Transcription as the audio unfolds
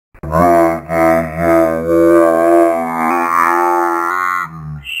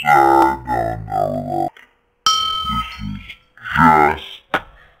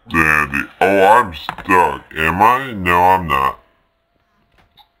Am I? No, I'm not.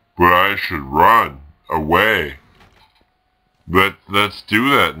 But I should run away. Let's do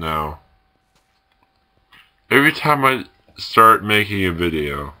that now. Every time I start making a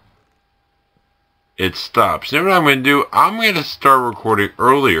video, it stops. You know what I'm going to do? I'm going to start recording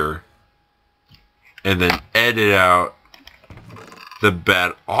earlier and then edit out the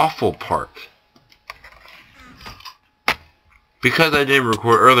bad, awful part. Because I didn't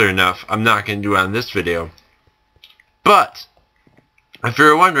record earlier enough, I'm not going to do it on this video. But if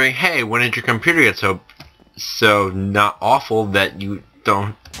you're wondering, hey, when did your computer get so not awful that you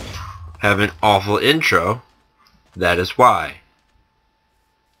don't have an awful intro? That is why.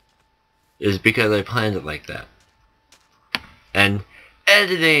 It's because I planned it like that. And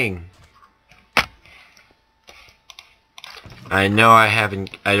editing. I know I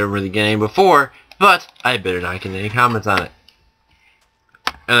don't really get any before, but I better not get any comments on it.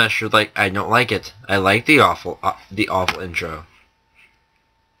 Unless you're like, I don't like it. I like the awful intro.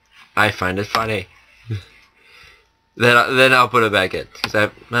 I find it funny. then I'll put it back in. Cause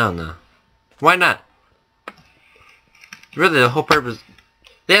I don't know. Why not? Really, the whole purpose.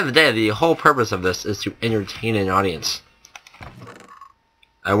 At the end of the day, the whole purpose of this is to entertain an audience.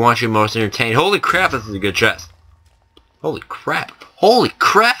 I want you most entertained. Holy crap, this is a good chest. Holy crap. Holy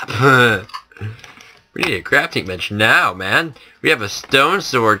crap! We need a crafting bench now, man. We have a stone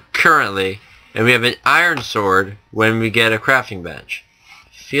sword currently, and we have an iron sword when we get a crafting bench. I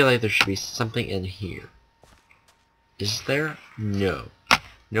feel like there should be something in here. Is there? No.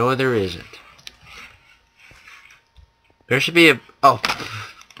 No, there isn't. There should be a... Oh,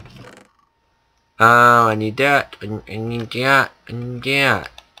 I need that. I need that. I need that.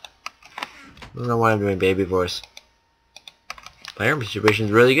 I don't know why I'm doing baby voice. My armor situation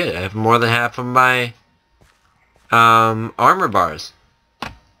is really good. I have more than half of my armor bars.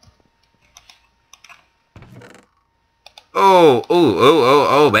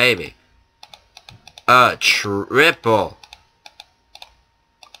 Oh, baby. Triple.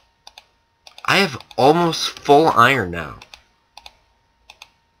 I have almost full iron now.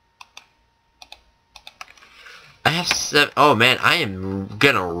 I have 7. Oh man, I am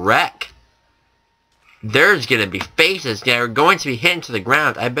gonna wreck. There's gonna be faces that are going to be hit into the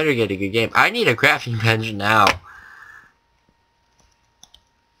ground. I better get a good game. I need a crafting bench now.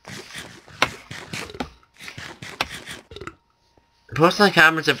 Post in the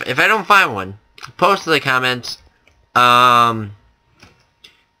comments if I don't find one. Post in the comments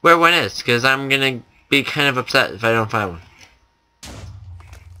where one is, because I'm gonna be kind of upset if I don't find one.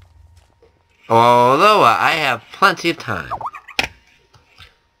 Although I have plenty of time.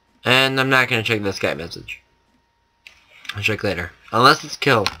 And I'm not going to check this guy message. I'll check later. Unless it's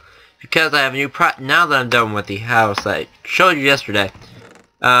killed. Because I have a new now that I'm done with the house I showed you yesterday,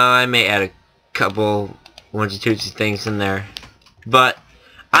 I may add a couple onesie-twosie things in there. But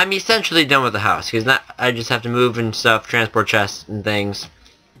I'm essentially done with the house. Because I just have to move and stuff, transport chests and things.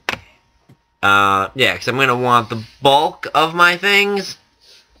 Yeah, because I'm going to want the bulk of my things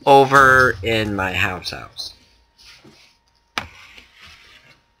over in my house.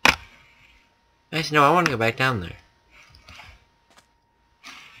 Actually, no, I want to go back down there.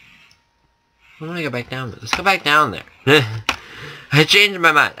 I want to go back down there. Let's go back down there. I changed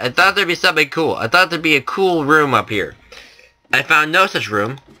my mind. I thought there'd be something cool. I thought thered be a cool room up here. I found no such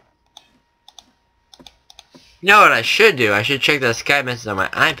room. You know what I should do? I should check the Skype message on my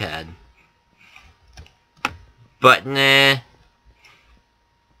iPad. But, nah.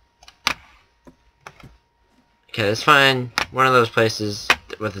 Okay, let's find one of those places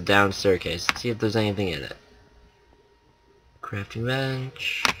with a down staircase. See if there's anything in it. Crafting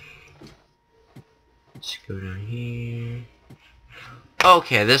bench. Let's go down here.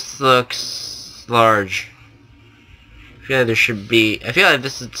 Okay, this looks large. I feel like there should be... I feel like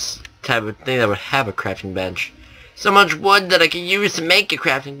this is the type of thing that would have a crafting bench. So much wood that I can use to make a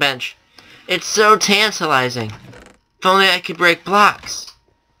crafting bench. It's so tantalizing. If only I could break blocks.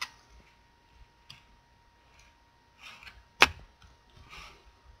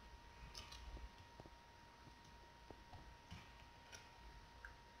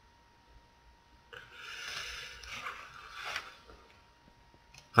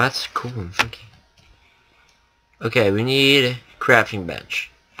 That's cool, I'm thinking. Okay, we need a crafting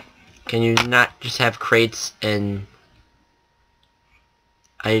bench. Can you not just have crates and...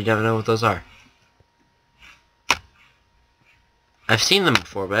 I don't know what those are. I've seen them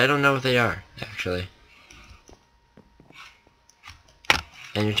before, but I don't know what they are, actually.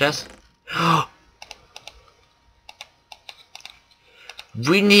 And your chest?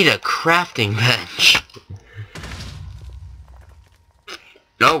 We need a crafting bench.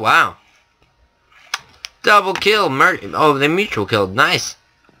 Oh, wow. Double kill, murder. Oh, they mutual killed. Nice.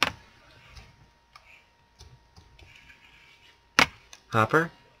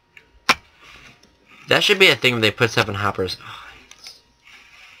 Hopper. That should be a thing where they put stuff in hoppers.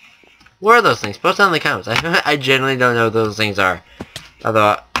 What are those things? Post down in the comments. I generally don't know what those things are.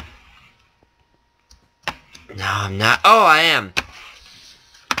 Although... No, I'm not. Oh, I am.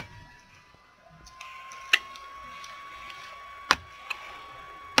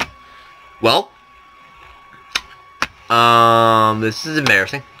 Well. This is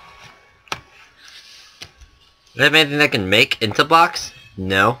embarrassing. Do I have anything that can make into blocks?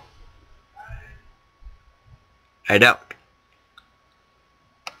 No. I don't.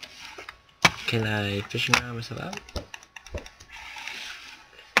 Can I fishing around myself out?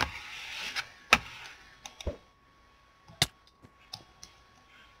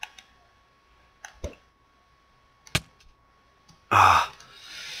 Ah.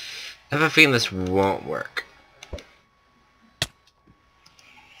 I have a feeling this won't work.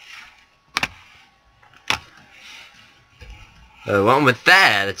 One with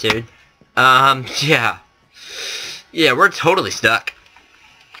that attitude. Yeah. Yeah, we're totally stuck.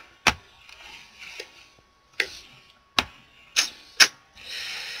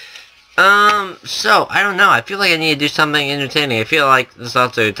 So, I don't know. I feel like I need to do something entertaining. I feel like this is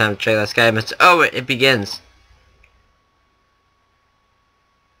also a time to check that sky. Oh, it begins.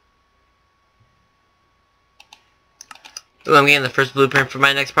 Ooh, I'm getting the first blueprint for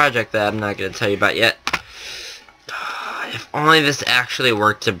my next project that I'm not going to tell you about yet. If only this actually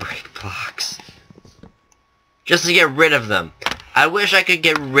worked to break blocks. Just to get rid of them. I wish I could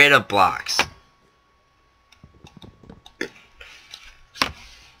get rid of blocks.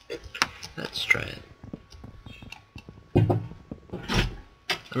 Let's try it.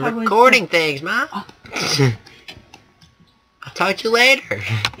 I'm recording things, Mom. I'll talk to you later.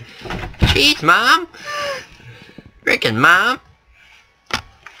 Jeez, Mom. Frickin' Mom.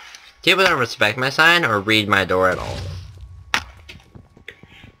 People don't respect my sign or read my door at all.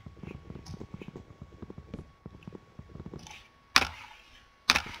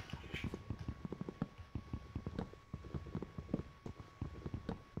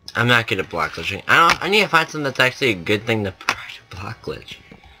 I'm not good at block glitching. I need to find something that's actually a good thing to block glitch.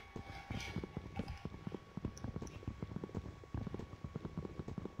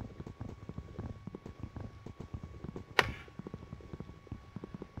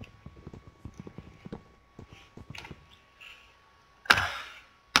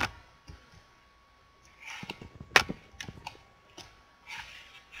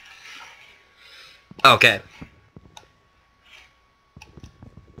 Okay.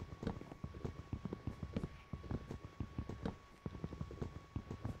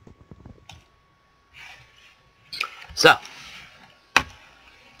 So,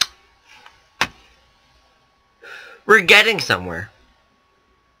 we're getting somewhere.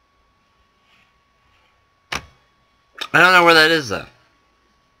 I don't know where that is though.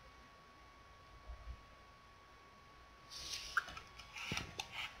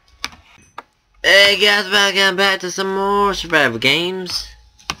 Hey guys, welcome back to some more survival games.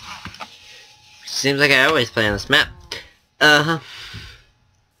 Seems like I always play on this map.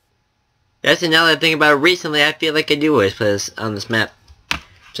 Actually, now that I think about it recently, I feel like I do always play this on this map.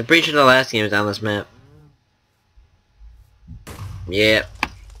 So I'm pretty sure the last game was on this map. Yep.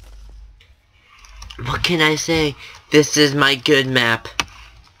 What can I say? This is my good map.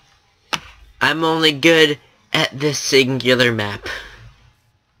 I'm only good at this singular map.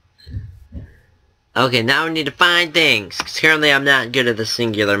 Okay, now we need to find things. Because currently I'm not good at the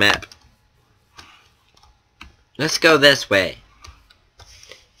singular map. Let's go this way.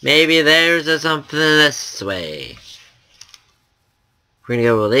 Maybe there's something this way. We're gonna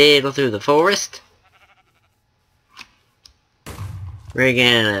go a little through the forest. We're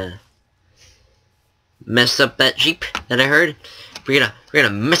gonna mess up that sheep that I heard. We're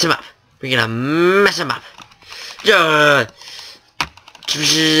gonna mess him up. We're gonna mess him up.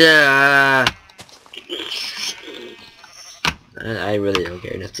 I really don't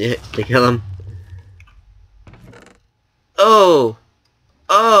care enough to kill him. Oh!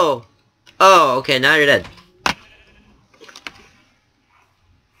 Oh! Oh, okay, now you're dead.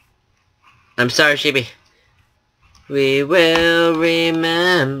 I'm sorry, Sheepy. We will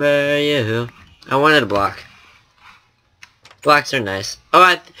remember you. I wanted a block. Blocks are nice.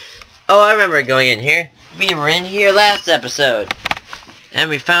 Oh, I remember going in here. We were in here last episode. And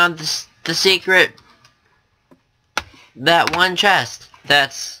we found the secret... That one chest.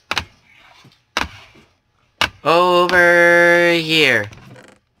 That's... over here.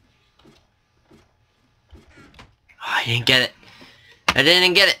 Oh, I didn't get it. I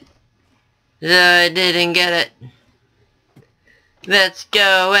didn't get it. I didn't get it. Let's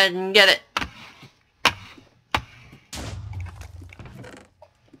go and get it.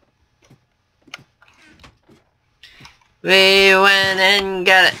 We went and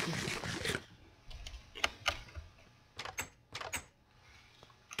got it.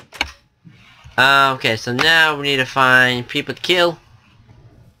 Okay, so now we need to find people to kill.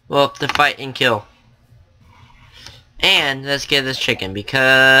 Well, to fight and kill. And let's get this chicken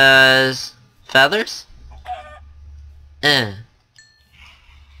because feathers?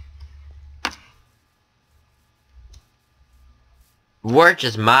 We're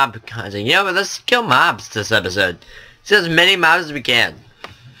just mob hunting. You know what, let's kill mobs this episode. Let's kill as many mobs as we can.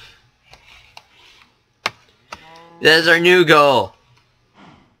 That is our new goal.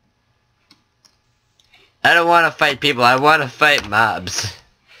 I don't want to fight people, I want to fight mobs.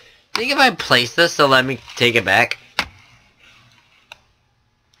 Think if I place this, they'll let me take it back.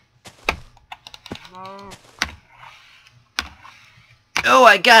 Oh,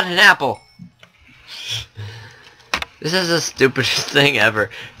 I got an apple! This is the stupidest thing ever,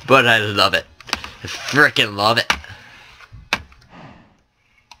 but I love it. I frickin' love it.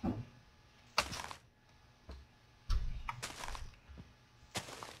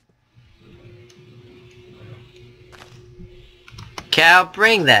 Cow,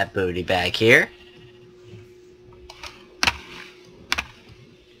 bring that booty back here.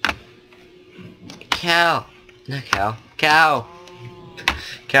 Cow. Not cow. Cow.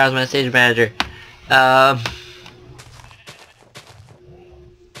 Cow's my stage manager. I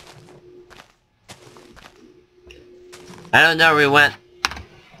don't know where he went.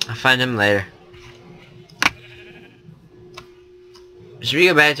 I'll find him later. Should we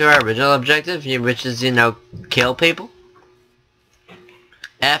go back to our original objective, which is, you know, kill people?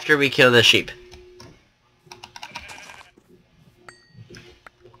 After we kill the sheep.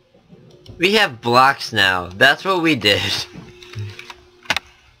 We have blocks now. That's what we did.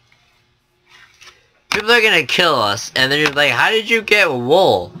 People are gonna kill us, and then you're like, how did you get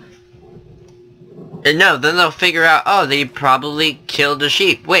wool? And no, then they'll figure out, oh, they probably killed a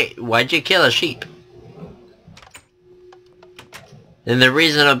sheep. Wait, why'd you kill a sheep? And the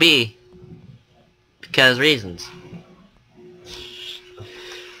reason will be, because reasons.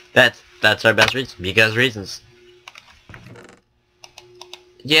 That's our best reason, because reasons.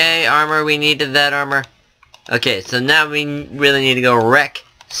 Yay, armor, we needed that armor. Okay, so now we really need to go wreck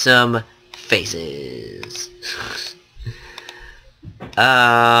some faces.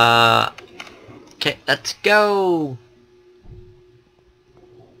 Okay, let's go!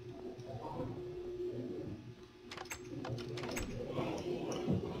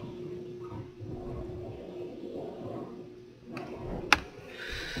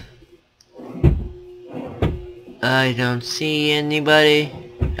 I don't see anybody.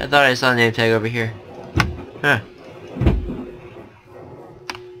 I thought I saw a name tag over here. Huh.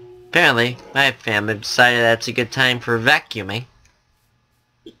 Apparently, my family decided that's a good time for vacuuming.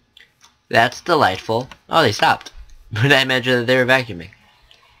 That's delightful. Oh, they stopped. But I imagine that they were vacuuming.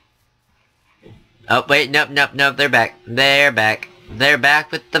 Oh, wait, nope, they're back. They're back. They're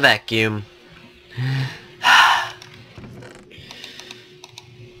back with the vacuum.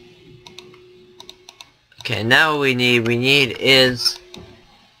 Okay, now what we need is...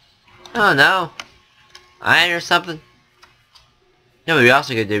 oh no. Iron or something? No, what we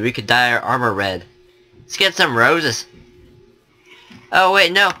also could do, we could dye our armor red. Let's get some roses. Oh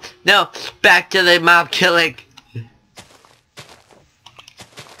wait, no, back to the mob killing.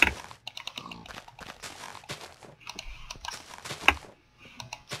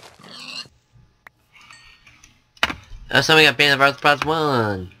 Oh, somebody got banned of Arthropods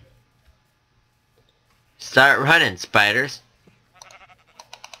 1. Start running, spiders.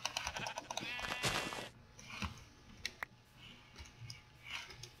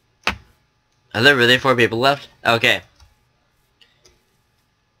 Are there really 4 people left? Okay.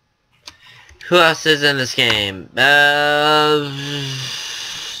 Who else is in this game? Is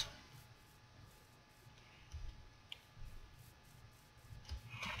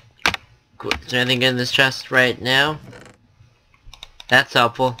there anything in this chest right now? That's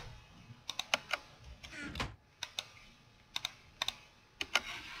helpful.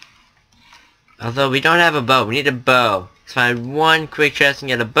 Although we don't have a bow. We need a bow. Let's find one quick chest and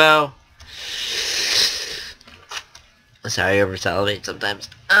get a bow. Sorry, I oversalivate sometimes.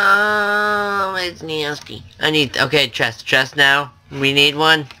 Oh, it's nasty. I need... okay, chest now. We need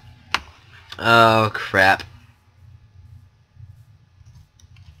one. Oh, crap.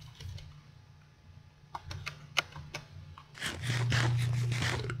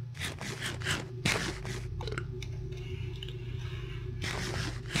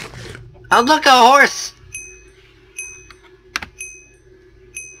 Oh, look, a horse!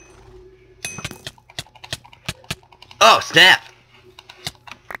 Oh, snap!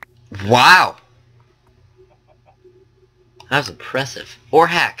 Wow! That was impressive. Or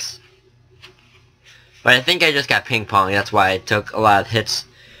hacks. But I think I just got ping-ponged. That's why I took a lot of hits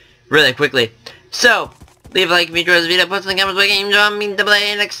really quickly. So, leave a like if you enjoyed this video. Post in the comments what game you want me to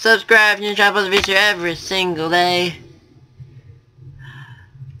play. And subscribe and try to post a video every single day.